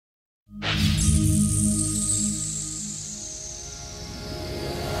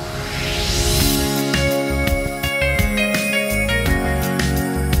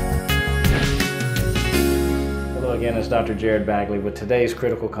Dr. Jared Bagley with today's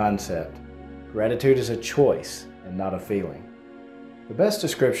critical concept. Gratitude is a choice and not a feeling. The best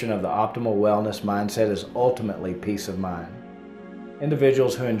description of the optimal wellness mindset is ultimately peace of mind.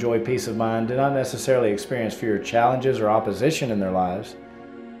 Individuals who enjoy peace of mind do not necessarily experience fewer challenges or opposition in their lives.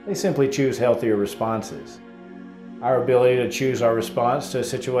 They simply choose healthier responses. Our ability to choose our response to a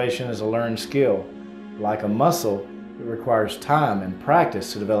situation is a learned skill. Like a muscle, it requires time and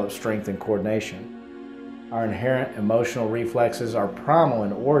practice to develop strength and coordination. Our inherent emotional reflexes are primal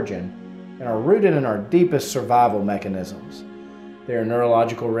in origin and are rooted in our deepest survival mechanisms. They are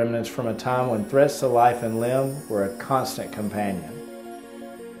neurological remnants from a time when threats to life and limb were a constant companion.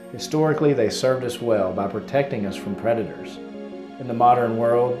 Historically, they served us well by protecting us from predators. In the modern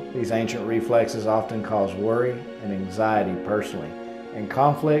world, these ancient reflexes often cause worry and anxiety personally, and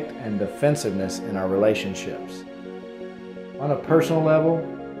conflict and defensiveness in our relationships. On a personal level,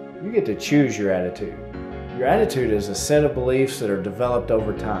 you get to choose your attitude. Your attitude is a set of beliefs that are developed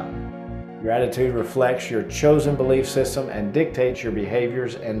over time. Your attitude reflects your chosen belief system and dictates your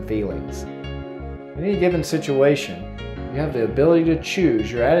behaviors and feelings. In any given situation, you have the ability to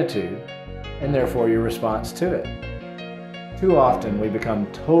choose your attitude and therefore your response to it. Too often, we become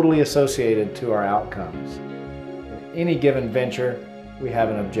totally associated to our outcomes. In any given venture, we have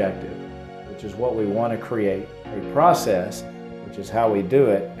an objective, which is what we want to create, a process, which is how we do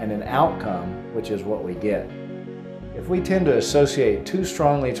it, and an outcome, which is what we get. If we tend to associate too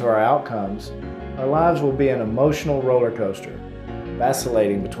strongly to our outcomes, our lives will be an emotional roller coaster,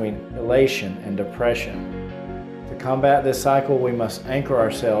 vacillating between elation and depression. To combat this cycle, we must anchor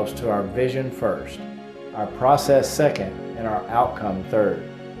ourselves to our vision first, our process second, and our outcome third.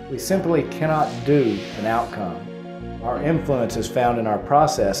 We simply cannot do an outcome. Our influence is found in our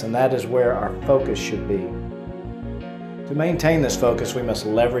process, and that is where our focus should be. To maintain this focus, we must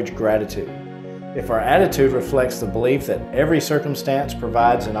leverage gratitude. If our attitude reflects the belief that every circumstance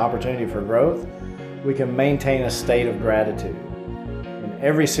provides an opportunity for growth, we can maintain a state of gratitude. In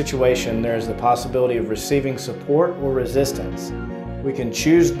every situation, there is the possibility of receiving support or resistance. We can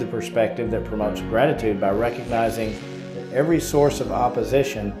choose the perspective that promotes gratitude by recognizing that every source of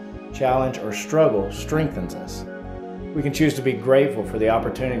opposition, challenge, or struggle strengthens us. We can choose to be grateful for the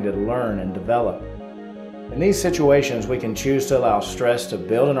opportunity to learn and develop. In these situations, we can choose to allow stress to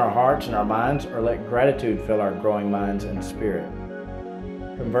build in our hearts and our minds, or let gratitude fill our growing minds and spirit.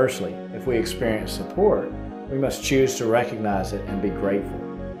 Conversely, if we experience support, we must choose to recognize it and be grateful.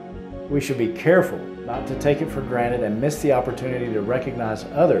 We should be careful not to take it for granted and miss the opportunity to recognize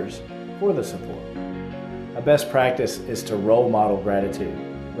others for the support. A best practice is to role model gratitude,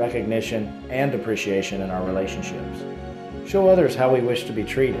 recognition, and appreciation in our relationships. Show others how we wish to be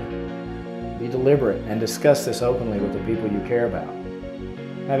treated. Be deliberate and discuss this openly with the people you care about.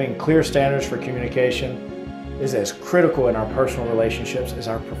 Having clear standards for communication is as critical in our personal relationships as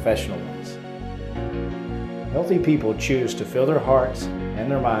our professional ones. Healthy people choose to fill their hearts and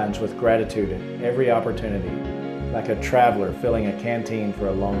their minds with gratitude at every opportunity, like a traveler filling a canteen for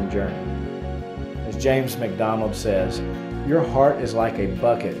a long journey. As James McDonald says, your heart is like a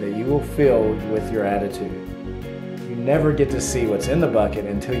bucket that you will fill with your attitude. You never get to see what's in the bucket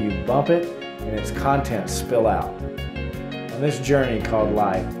until you bump it and its contents spill out. On this journey called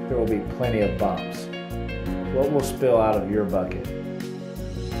life, there will be plenty of bumps. What will spill out of your bucket?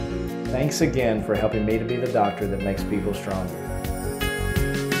 Thanks again for helping me to be the doctor that makes people stronger.